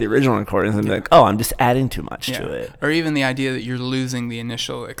go back to the original recordings and be like, oh, I'm just adding too much to it. Or even the idea that you're losing the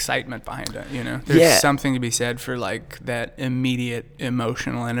initial excitement behind it, you know? There's something to be said for like that immediate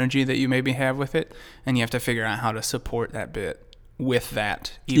emotional energy that you maybe have with it. And you have to figure out how to support that bit with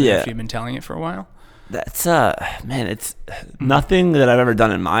that, even if you've been telling it for a while. That's man, it's nothing that I've ever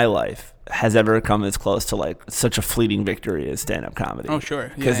done in my life has ever come as close to like such a fleeting victory as stand-up comedy. Oh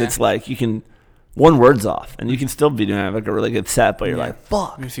sure, because it's like you can one word's off and you can still be doing like a really good set, but you're like,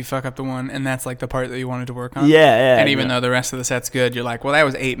 fuck, if you fuck up the one, and that's like the part that you wanted to work on. And even though the rest of the set's good, you're like, well, that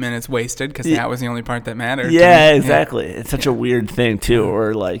was 8 minutes wasted because that was the only part that mattered. Exactly. It's such a weird thing too,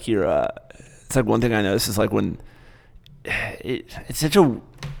 or like you're it's like one thing I noticed is like when it's such a,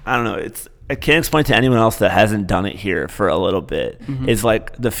 I don't know, I can't explain to anyone else that hasn't done it here for a little bit. Mm-hmm. It's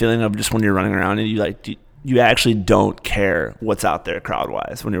like the feeling of just when you're running around and you actually don't care what's out there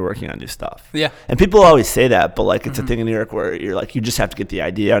crowd-wise when you're working on new stuff. Yeah. And people always say that, but like it's a thing in New York where you're like, you just have to get the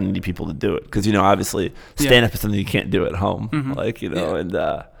idea and you need people to do it. Because, you know, obviously stand-up is something you can't do at home. Mm-hmm. Like, you know, and...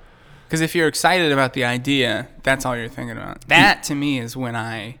 Because if you're excited about the idea, that's all you're thinking about. That, to me, is when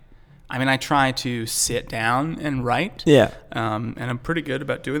I try to sit down and write. Yeah. And I'm pretty good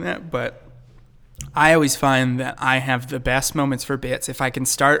about doing that, but I always find that I have the best moments for bits if I can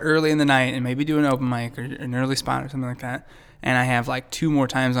start early in the night and maybe do an open mic or an early spot or something like that, and I have like 2 more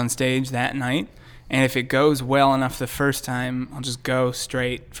times on stage that night, and if it goes well enough the first time, I'll just go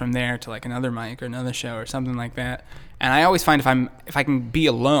straight from there to like another mic or another show or something like that. And I always find if I can be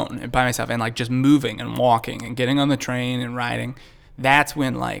alone and by myself and like just moving and walking and getting on the train and riding, that's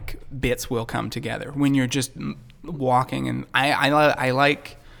when like bits will come together. When you're just walking, and I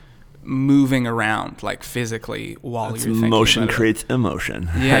like moving around like physically while you're thinking motion about creates emotion.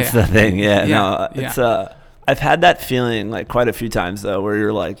 Yeah, that's the thing. It's I've had that feeling like quite a few times though, where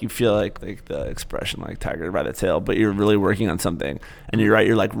you're like, you feel like the expression like tiger by the tail, but you're really working on something, and you're right,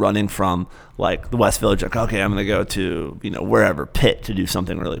 you're like running from like the West Village, like, okay, I'm gonna go to, you know, wherever, Pitt, to do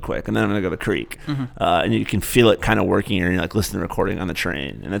something really quick, and then I'm gonna go to Creek. And you can feel it kind of working, and you're like listening to recording on the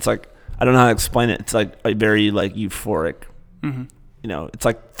train, and it's like, I don't know how to explain it. It's like a very like euphoric, you know, it's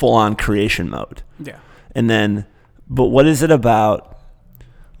like full on creation mode. Yeah. And then, but what is it about,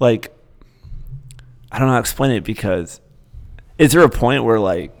 like, I don't know how to explain it, because Is there a point where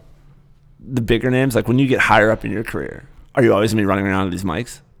like the bigger names, like when you get higher up in your career, are you always gonna be running around with these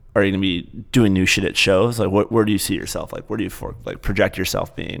mics? Are you gonna be doing new shit at shows? Like, where do you see yourself? Like, where do you project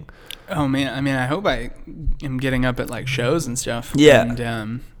yourself being? Oh man, I mean, I hope I am getting up at like shows and stuff. Yeah.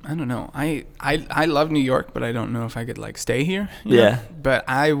 And I don't know. I love New York, but I don't know if I could like stay here. Yeah. But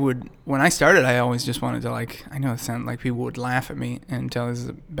I would. When I started, I always just wanted to like. I know it sounds like people would laugh at me and tell this is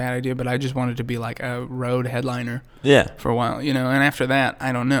a bad idea, but I just wanted to be like a road headliner. Yeah. For a while, And after that,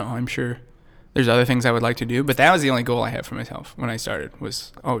 I don't know. I'm sure there's other things I would like to do, but that was the only goal I had for myself when I started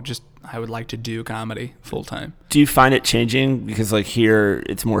was, I would like to do comedy full time. Do you find it changing? Because like here,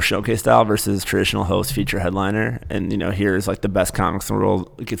 it's more showcase style versus traditional host feature headliner. And, here is like the best comics in the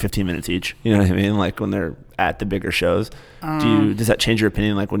world get 15 minutes each. You know what I mean? Like when they're at the bigger shows. Does that change your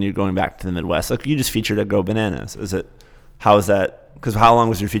opinion? Like when you're going back to the Midwest, like you just featured at Go Bananas. How is that? Because how long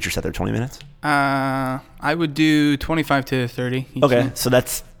was your feature set there? 20 minutes? I would do 25 to 30. Okay. So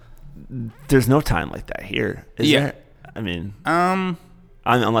there's no time like that here, is there? I mean,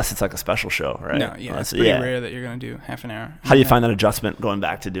 unless it's like a special show, right? No, yeah, it's pretty rare that you're going to do half an hour. How do you find that adjustment going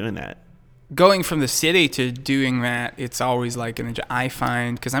back to doing that? Going from the city to doing that, it's always like I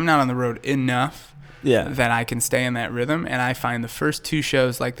find, because I'm not on the road enough that I can stay in that rhythm, and I find the first 2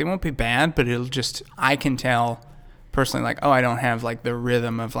 shows, like they won't be bad, but I can tell personally, like, I don't have like the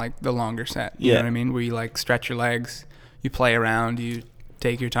rhythm of like the longer set. You know what I mean? Where you like stretch your legs, you play around, you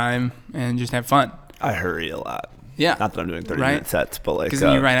take your time and just have fun. I hurry a lot. Yeah. Not that I'm doing 30-minute sets, but like... Because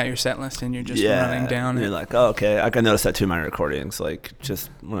then you write out your set list and you're just running down. And you're like, oh, okay. I can notice that too in my recordings. Like, just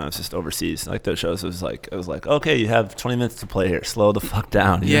when I was just overseas, like those shows, it was like, okay, you have 20 minutes to play here. Slow the fuck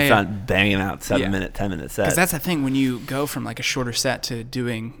down. You're not banging out 7-minute, 10-minute sets. Because that's the thing. When you go from like a shorter set to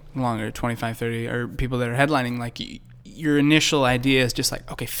doing longer, 25, 30, or people that are headlining, like... your initial idea is just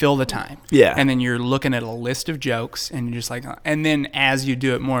like, okay, fill the time. Yeah. And then you're looking at a list of jokes and you're just like, and then as you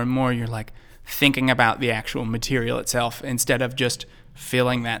do it more and more, you're like thinking about the actual material itself instead of just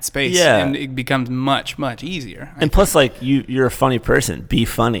filling that space. Yeah. And it becomes much, much easier. And plus, like, you're a funny person. Be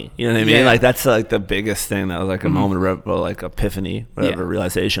funny. You know what I mean? Yeah. Like, that's like the biggest thing. That was like a moment of like epiphany, whatever,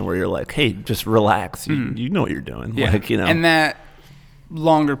 realization where you're like, hey, just relax. You know what you're doing. Yeah. Like, And that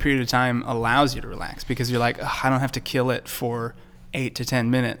longer period of time allows you to relax because you're like, I don't have to kill it for 8 to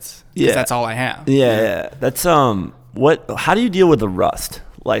 10 minutes because that's all I have. Yeah. That's how do you deal with the rust?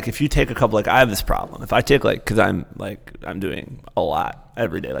 Like if you take a couple, like I have this problem. If I take because I'm doing a lot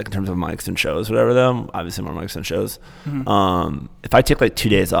every day, like in terms of mics and shows, whatever though, obviously more mics and shows. If I take like 2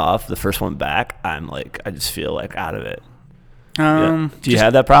 days off, the first one back, I'm like, I just feel like out of it. Do you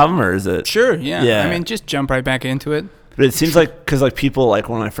have that problem or is it? Sure. Yeah. I mean, just jump right back into it. But it seems like, because like people, like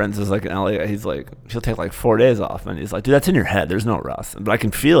one of my friends is like in LA, he'll take like 4 days off and he's like, dude, that's in your head. There's no rust. But I can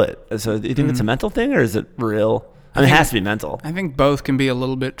feel it. So do you think it's a mental thing or is it real? I mean, it has to be mental. I think both can be a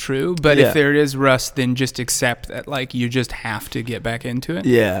little bit true. But if there is rust, then just accept that like you just have to get back into it.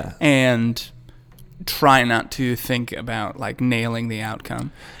 Yeah. And try not to think about like nailing the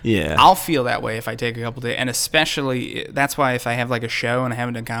outcome. Yeah. I'll feel that way if I take a couple days. And especially, that's why if I have like a show and I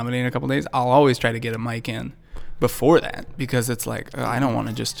haven't done comedy in a couple days, I'll always try to get a mic in before that because it's like I don't want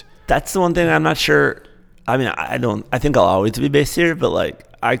to just. That's the one thing I'm not sure. I mean, I think I'll always be based here, but like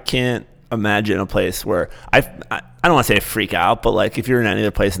I can't imagine a place where I don't want to say freak out, but like if you're in any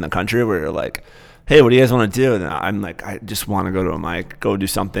other place in the country where you're like, hey, what do you guys want to do? And I'm like, I just want to go to a mic, go do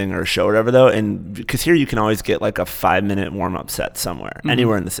something or a show or whatever though. And because here you can always get like a 5-minute warm up set somewhere,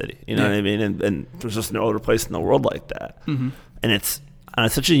 anywhere in the city. You know what I mean? And there's just no other place in the world like that. And it's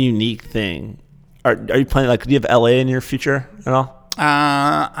such a unique thing. Are you planning, like, do you have LA in your future at all?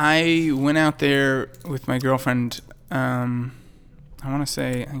 I went out there with my girlfriend. I want to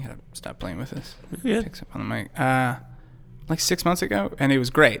say, I gotta stop playing with this. Yeah. Picks up on the mic. Like 6 months ago, and it was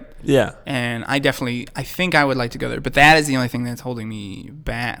great. Yeah. And I think I would like to go there, but that is the only thing that's holding me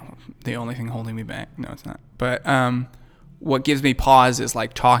back. The only thing holding me back. No, it's not. But what gives me pause is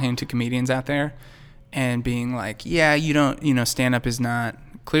like talking to comedians out there and being like, yeah, stand-up is not.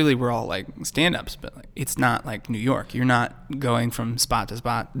 Clearly, we're all like stand-ups, but like, it's not like New York. You're not going from spot to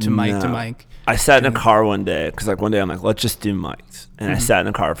spot to mic to mic. I sat in a car one day because like one day I'm like, let's just do mics, and I sat in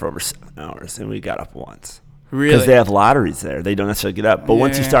a car for over 7 hours, and we got up once. Really? Because they have lotteries there. They don't necessarily get up, but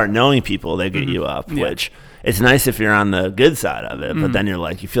once you start knowing people, they get you up. Which it's nice if you're on the good side of it, but then you're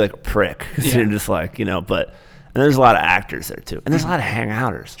like, you feel like a prick because you're just like, but and there's a lot of actors there too, and there's a lot of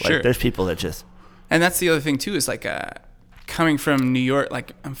hangouters. Like there's people that just. And that's the other thing too is like coming from New York,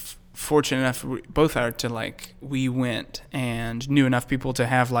 like I'm fortunate enough, both are to like, we went and knew enough people to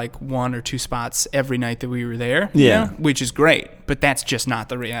have like 1 or 2 spots every night that we were there. Yeah. Which is great, but that's just not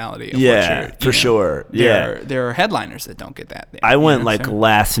the reality. Of For sure. There are headliners that don't get that. I went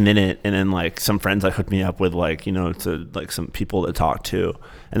last minute, and then like some friends like hooked me up with like, to like some people to talk to.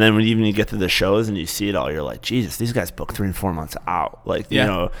 And then when you get to the shows and you see it all, you're like, Jesus, these guys book 3 and 4 months out. Like,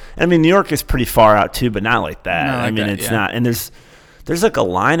 I mean, New York is pretty far out too, but not like that. I mean, it's not. And there's like a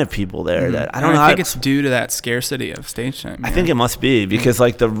line of people there that I don't know. I think it's due to that scarcity of stage time. I think it must be because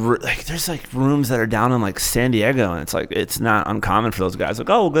like there's like rooms that are down in like San Diego, and it's like it's not uncommon for those guys. Like,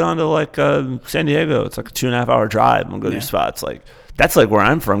 oh, we'll go down to like San Diego. It's like a 2.5 hour drive. We'll go to your spots. Like that's like where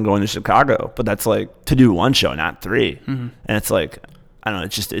I'm from, going to Chicago, but that's like to do 1 show, not 3. And it's like, I don't know.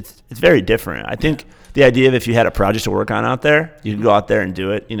 It's just it's very different. I think the idea of if you had a project to work on out there, you could go out there and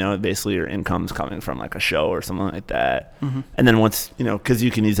do it. Basically your income's coming from like a show or something like that. And then once because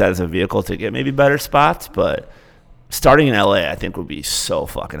you can use that as a vehicle to get maybe better spots. But starting in LA, I think would be so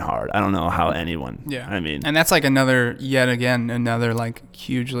fucking hard. I don't know how anyone. Yeah. I mean, and that's like another like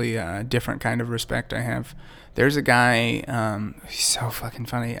hugely different kind of respect I have. There's a guy, he's so fucking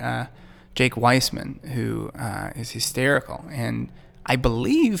funny, Jake Weissman, who is hysterical, and I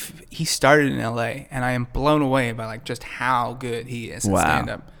believe he started in LA, and I am blown away by like just how good he is at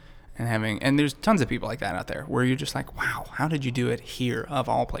stand-up, and there's tons of people like that out there where you're just like, wow, how did you do it here of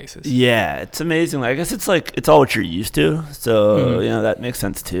all places? Yeah, it's amazing. I guess it's like it's all what you're used to, so that makes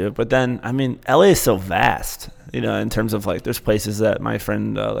sense too. But then I mean, LA is so vast, in terms of like there's places that my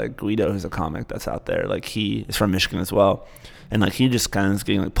friend like Guido, who's a comic that's out there, like he is from Michigan as well. And like he just kind of is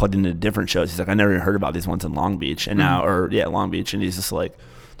getting like plugged into different shows. He's like, I never even heard about these ones in Long Beach, and now, Long Beach, and he's just like,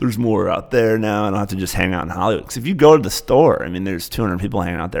 there's more out there now. I don't have to just hang out in Hollywood. Because if you go to the store, I mean, there's 200 people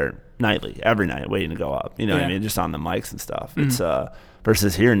hanging out there nightly, every night, waiting to go up. What I mean? Just on the mics and stuff. It's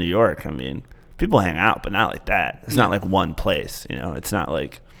versus here in New York. I mean, people hang out, but not like that. It's not like one place. It's not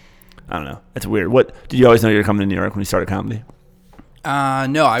like, I don't know. It's weird. What did you always know you were coming to New York when you started comedy?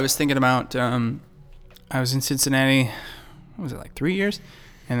 No, I was thinking about. I was in Cincinnati. What was it, like 3 years?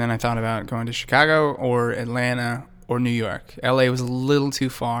 And then I thought about going to Chicago or Atlanta or New York. LA was a little too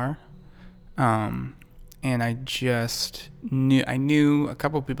far. And I just knew a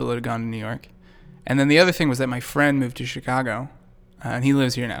couple people that had gone to New York. And then the other thing was that my friend moved to Chicago, and he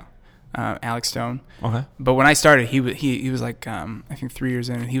lives here now, Alex Stone. Okay. But when I started, he was like, I think 3 years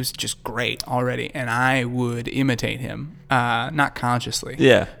in, and he was just great already. And I would imitate him, not consciously.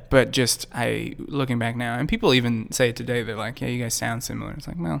 Yeah. But just looking back now, and people even say it today, they're like, yeah, you guys sound similar. It's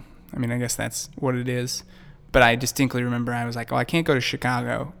like, well, I mean, I guess that's what it is. But I distinctly remember I was like, oh, I can't go to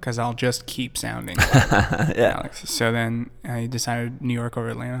Chicago because I'll just keep sounding like Alex. So then I decided New York over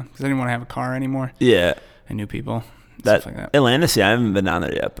Atlanta because I didn't want to have a car anymore. Yeah. I knew people. Stuff like that. Atlanta, see, I haven't been down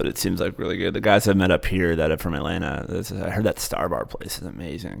there yet, but it seems like really good. The guys I've met up here that are from Atlanta, I heard that Star Bar place is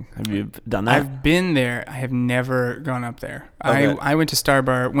amazing. Have you done that? I've been there. I have never gone up there. Okay. I went to Star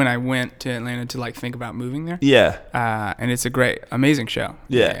Bar when I went to Atlanta to like think about moving there. Yeah. And it's a amazing show.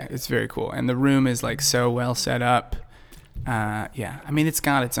 Yeah. It's very cool. And the room is like so well set up. I mean, it's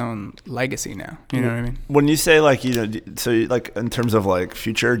got its own legacy now. You know what I mean? When you say like, so like in terms of like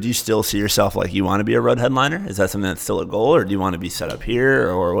future, do you still see yourself like you want to be a road headliner? Is that something that's still a goal, or do you want to be set up here,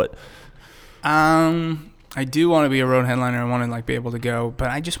 or what? I do want to be a road headliner. I want to like be able to go,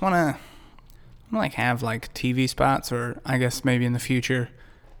 but I just want to like have like TV spots, or I guess maybe in the future,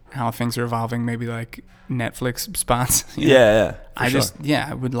 how things are evolving, maybe like Netflix spots. Yeah.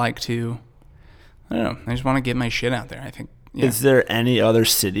 I would like to. I don't know. I just want to get my shit out there, I think. Yeah. Is there any other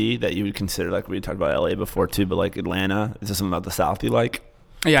city that you would consider, like we talked about LA before too, but like Atlanta? Is there something about the South you like?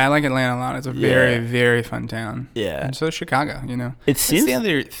 Yeah, I like Atlanta a lot. It's a very, very fun town. Yeah. And so is Chicago, It seems... That's the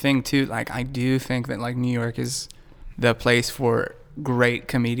other thing too. Like, I do think that like New York is the place for great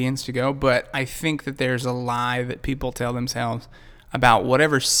comedians to go, but I think that there's a lie that people tell themselves about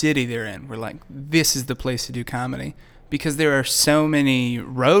whatever city they're in. We're like, this is the place to do comedy. Because there are so many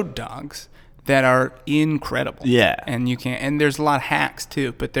road dogs that are incredible. Yeah. And there's a lot of hacks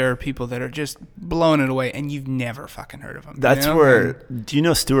too, but there are people that are just blowing it away and you've never fucking heard of them. That's where, do you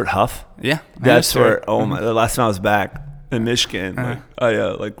know Stuart Huff? Yeah. That's where, the last time I was back in Michigan, I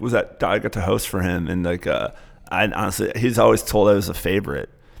got to host for him, and like, I honestly, he's always told I was a favorite,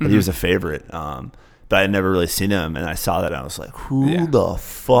 that he was a favorite. But I had never really seen him, and I saw that and I was like, who the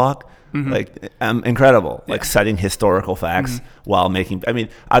fuck? Like, incredible, like citing historical facts while making, I mean,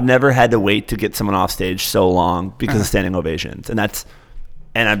 I've never had to wait to get someone off stage so long because of standing ovations. And that's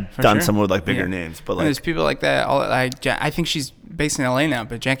And I've For done sure. some with like bigger Yeah. names, but And there's like people like that. I think she's based in LA now,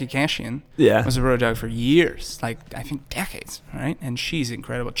 but Jackie Cashian Yeah. was a road dog for years, like I think decades, right? And she's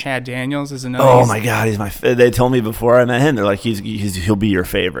incredible. Chad Daniels is another. oh my god, he's they told me before I met him, they're like he'll be your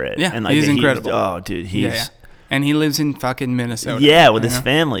favorite. Yeah, and like he's incredible. Oh dude, he's Yeah. And he lives in fucking Minnesota. yeah, with you his know?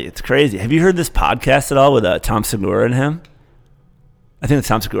 family. It's crazy. Have you heard this podcast at all with Tom Segura and him? I think it's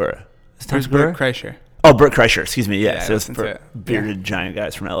Tom Segura. Is it Tom Where's Segura? Bert Kreischer? Oh, Bert Kreischer, excuse me. Yeah, Yeah, I so it's listened to it. bearded giant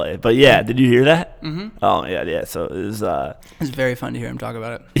guys from LA. But yeah, did you hear that? Mm-hmm. Oh my god, yeah. So it was It's very fun to hear him talk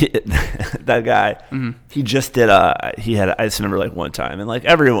about it. that guy. Mm-hmm. He just did. He had. I just remember like one time, and like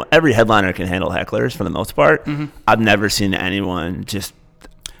every headliner can handle hecklers for the most part. Mm-hmm. I've never seen anyone just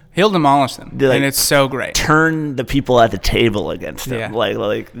He'll demolish them, They're like- and it's so great. turn the people at the table against him. Yeah.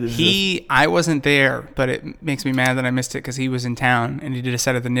 Like this is- I wasn't there, but it makes me mad that I missed it because he was in town and he did a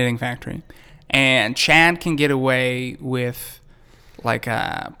set at the Knitting Factory. And Chad can get away with like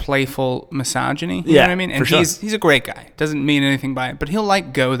playful misogyny. You know Yeah, what I mean? for And sure. he's a great guy. Doesn't mean anything by it, but he'll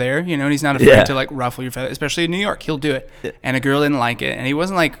like go there, you know, and he's not afraid Yeah. to like ruffle your feathers, especially in New York. He'll do it. And a girl didn't like it, and he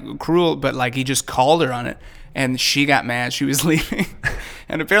wasn't like cruel, but like he just called her on it. And she got mad. She was leaving.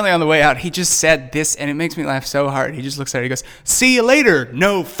 And apparently on the way out, he just said this, and it makes me laugh so hard. He just looks at her. He goes, "See you later.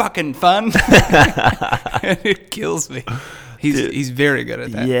 No fucking fun." And it kills me. He's very good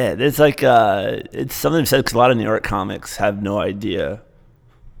at that. Yeah, it's like it's something said because a lot of New York comics have no idea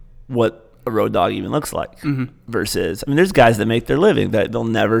what a road dog even looks like. Mm-hmm. Versus, I mean, there's guys that make their living that they'll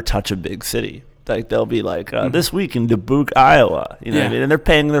never touch a big city. Like they'll be like this week in Dubuque, Iowa. You know what I Mm-hmm. Yeah. mean? And they're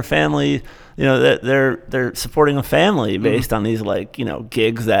paying their family. You know, they're supporting a family based on these like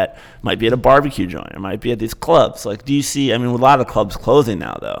gigs that might be at a barbecue joint or might be at these clubs. Like, do you see? I mean, with a lot of clubs closing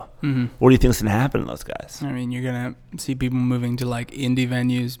now, though, what do you think's gonna happen to those guys? I mean, you're going to see people moving to like indie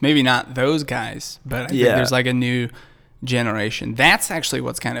venues. Maybe not those guys, but I think Yeah. there's like a new generation. That's actually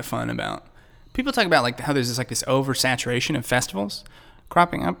what's kind of fun about. People talk about like how there's this oversaturation of festivals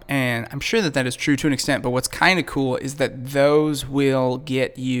cropping up, and I'm sure that is true to an extent, but what's kind of cool is that those will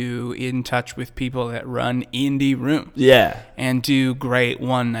get you in touch with people that run indie rooms. Yeah, And do great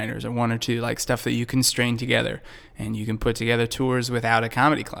one-nighters or one or two, like stuff that you can string together, and you can put together tours without a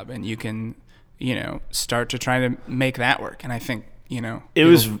comedy club, and you can, start to try to make that work. And I think, it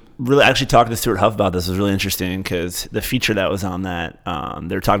was really actually talking to Stuart Huff about this was really interesting because the feature that was on that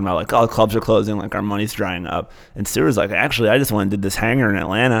they were talking about like all the clubs are closing, like our money's drying up, and Stuart was like, actually I just went and did this hangar in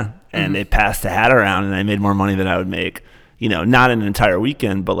Atlanta and they passed the hat around and I made more money than I would make not an entire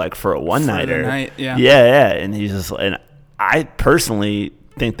weekend but like for a one-nighter. night, yeah. And he's just, and I personally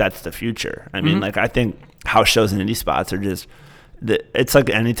think that's the future. I mean like I think house shows and indie spots are just it's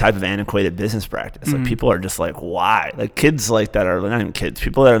like any type of antiquated business practice. Like people are just like, why? Like kids like that are not even kids.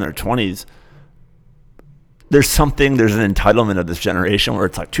 People that are in their 20s. There's an entitlement of this generation where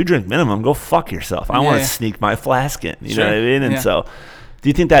it's like 2-drink minimum. Go fuck yourself. I want to sneak my flask in. You know what I mean? And so, do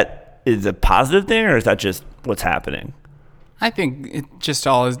you think that is a positive thing or is that just what's happening? I think it just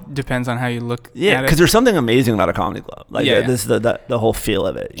all depends on how you look at Yeah, it. because there's something amazing about a comedy club. Like this, the whole feel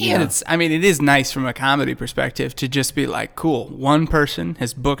of it. You know? It is nice from a comedy perspective to just be like, cool, one person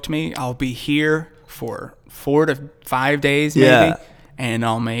has booked me. I'll be here for 4 to 5 days maybe, and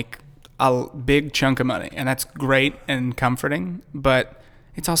I'll make a big chunk of money. And that's great and comforting, but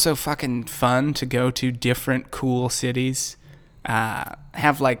it's also fucking fun to go to different cool cities,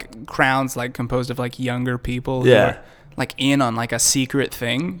 have like crowds like composed of like younger people who are like in on like a secret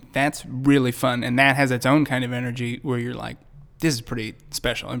thing. That's really fun, and that has its own kind of energy where you're like, this is pretty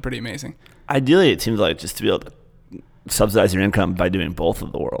special and pretty amazing. Ideally, it seems like just to be able to subsidize your income by doing both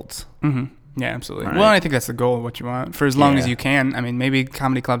of the worlds. Yeah, absolutely. Right. Well, I think that's the goal of what you want for as long as you can. I mean, maybe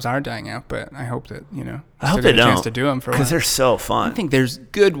comedy clubs are dying out, but I hope that I hope still they get a chance don't to do them for a because while. they're so fun. I think there's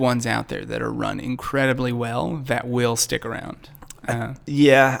good ones out there that are run incredibly well that will stick around.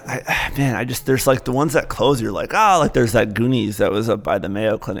 There's like the ones that close. You're like, like there's that Goonies that was up by the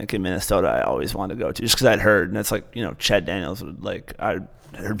Mayo Clinic in Minnesota. I always wanted to go to just because I'd heard, and it's like Chad Daniels would like I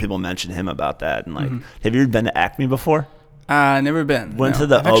heard people mention him about that. And like, have you ever been to Acme before? Never been. Went no. to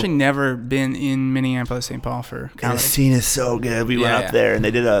the I've actually never been in Minneapolis, St. Paul for And the comedy. scene is so good. We went up there and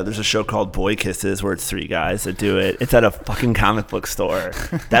they did there's a show called Boy Kisses where it's 3 guys that do it. It's at a fucking comic book store.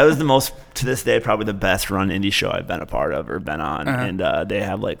 That was the most, to this day, probably the best run indie show I've been a part of or been on. And they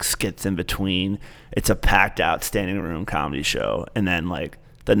have like skits in between. It's a packed out standing room comedy show. And then like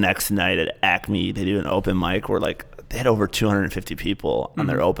the next night at Acme, they do an open mic where like they had over 250 people on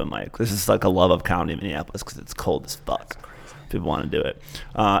their open mic. This is like a love of comedy in Minneapolis because it's cold as fuck. People want to do it.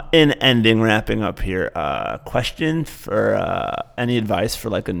 Wrapping up here, question for any advice for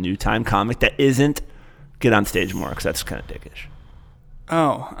like a new time comic that isn't get on stage more because that's kind of dickish.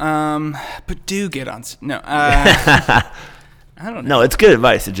 But do get on. No, I don't know. No, it's good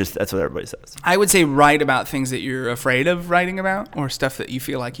advice. That's what everybody says. I would say write about things that you're afraid of writing about, or stuff that you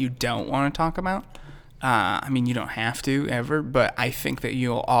feel like you don't want to talk about. I mean, you don't have to ever, but I think that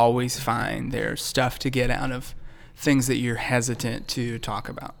you'll always find there's stuff to get out of things that you're hesitant to talk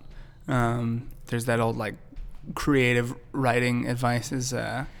about. There's that old like creative writing advice is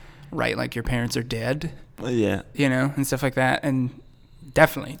write like your parents are dead. Yeah. And stuff like that, and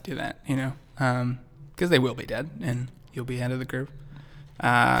definitely do that. Because they will be dead, and you'll be ahead of the curve.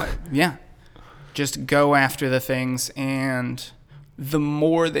 Yeah, just go after the things, and the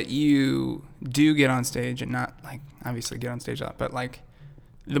more that you do get on stage, and not like obviously get on stage a lot, but like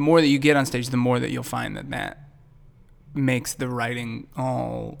the more that you get on stage, the more that you'll find that makes the writing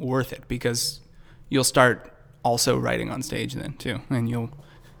all worth it, because you'll start also writing on stage then too, and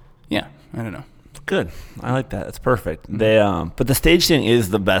I don't know. Good. I like that. It's perfect. They but the stage thing is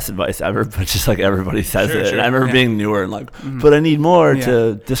the best advice ever, but just like everybody says it. Sure. And I remember being newer and like, but I need more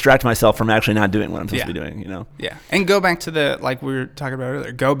to distract myself from actually not doing what I'm supposed to be doing, Yeah. And go back to the, like we were talking about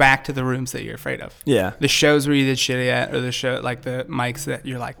earlier, go back to the rooms that you're afraid of. Yeah. The shows where you did shitty at, or the show, like the mics that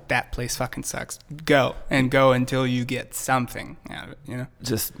you're like, that place fucking sucks. Go until you get something out of it,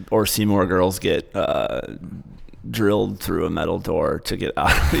 Just, or see more girls get drilled through a metal door to get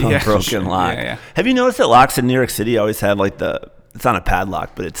out of a broken lock. Yeah. Have you noticed that locks in New York City always have like it's not a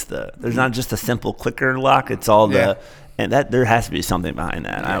padlock, but there's not just a simple clicker lock, it's all and that there has to be something behind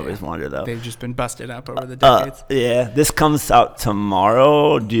that. I always wonder though. They've just been busted up over the decades. This comes out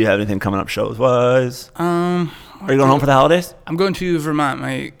tomorrow. Do you have anything coming up shows wise? Are you going home for the holidays? I'm going to Vermont.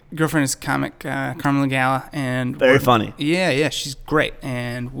 My girlfriend is comic Carmen Gala, and very funny. Yeah, she's great,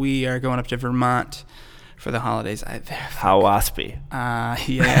 and we are going up to Vermont for the holidays. How waspy.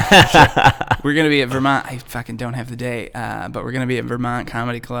 Yeah, sure. We're going to be at Vermont. I fucking don't have the day, but we're going to be at Vermont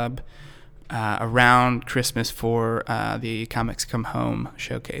Comedy Club around Christmas for the Comics Come Home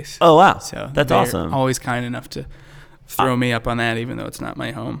showcase. Oh, wow. So that's awesome. Always kind enough to throw me up on that, even though it's not my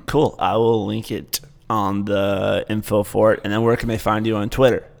home. Cool. I will link it on the info for it. And then where can they find you on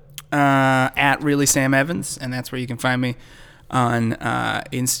Twitter? At Really Sam Evans, and that's where you can find me on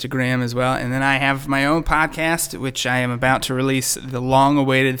Instagram as well. And then I have my own podcast, which I am about to release the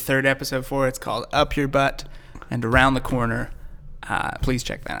long-awaited third episode for. It's called Up Your Butt and Around the Corner. Please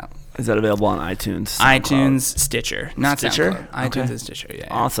check that out. Is that available on iTunes? iTunes, Stitcher. Not Stitcher? SoundCloud. iTunes and Stitcher, yeah.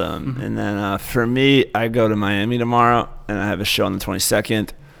 Awesome. And then for me, I go to Miami tomorrow, and I have a show on the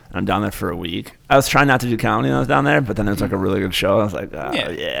 22nd. I'm down there for a week. I was trying not to do comedy when I was down there, but then there's like a really good show. I was like, gotta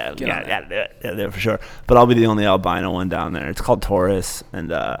do it. Yeah, do it for sure. But I'll be the only albino one down there. It's called Taurus,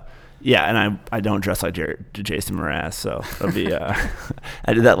 and and I don't dress like Jason Mraz, so it'll be.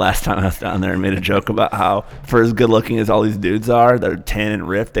 I did that last time I was down there and made a joke about how, for as good looking as all these dudes are, they're tan and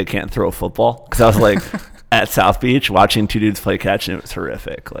ripped. They can't throw a football, because I was like. At South Beach, watching two dudes play catch, and it was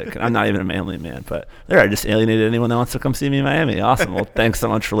horrific. Like, I'm not even a manly man, but I just alienated anyone that wants to come see me in Miami. Awesome. Well, thanks so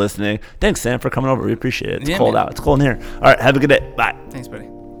much for listening. Thanks, Sam, for coming over. We appreciate it. It's cold out. It's cold in here. All right, have a good day. Bye. Thanks, buddy.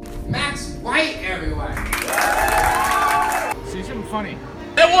 Max White everywhere. See something funny.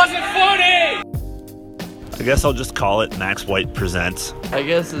 It wasn't funny! I guess I'll just call it Max White Presents. I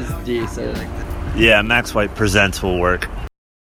guess it's decent. Yeah, Max White Presents will work.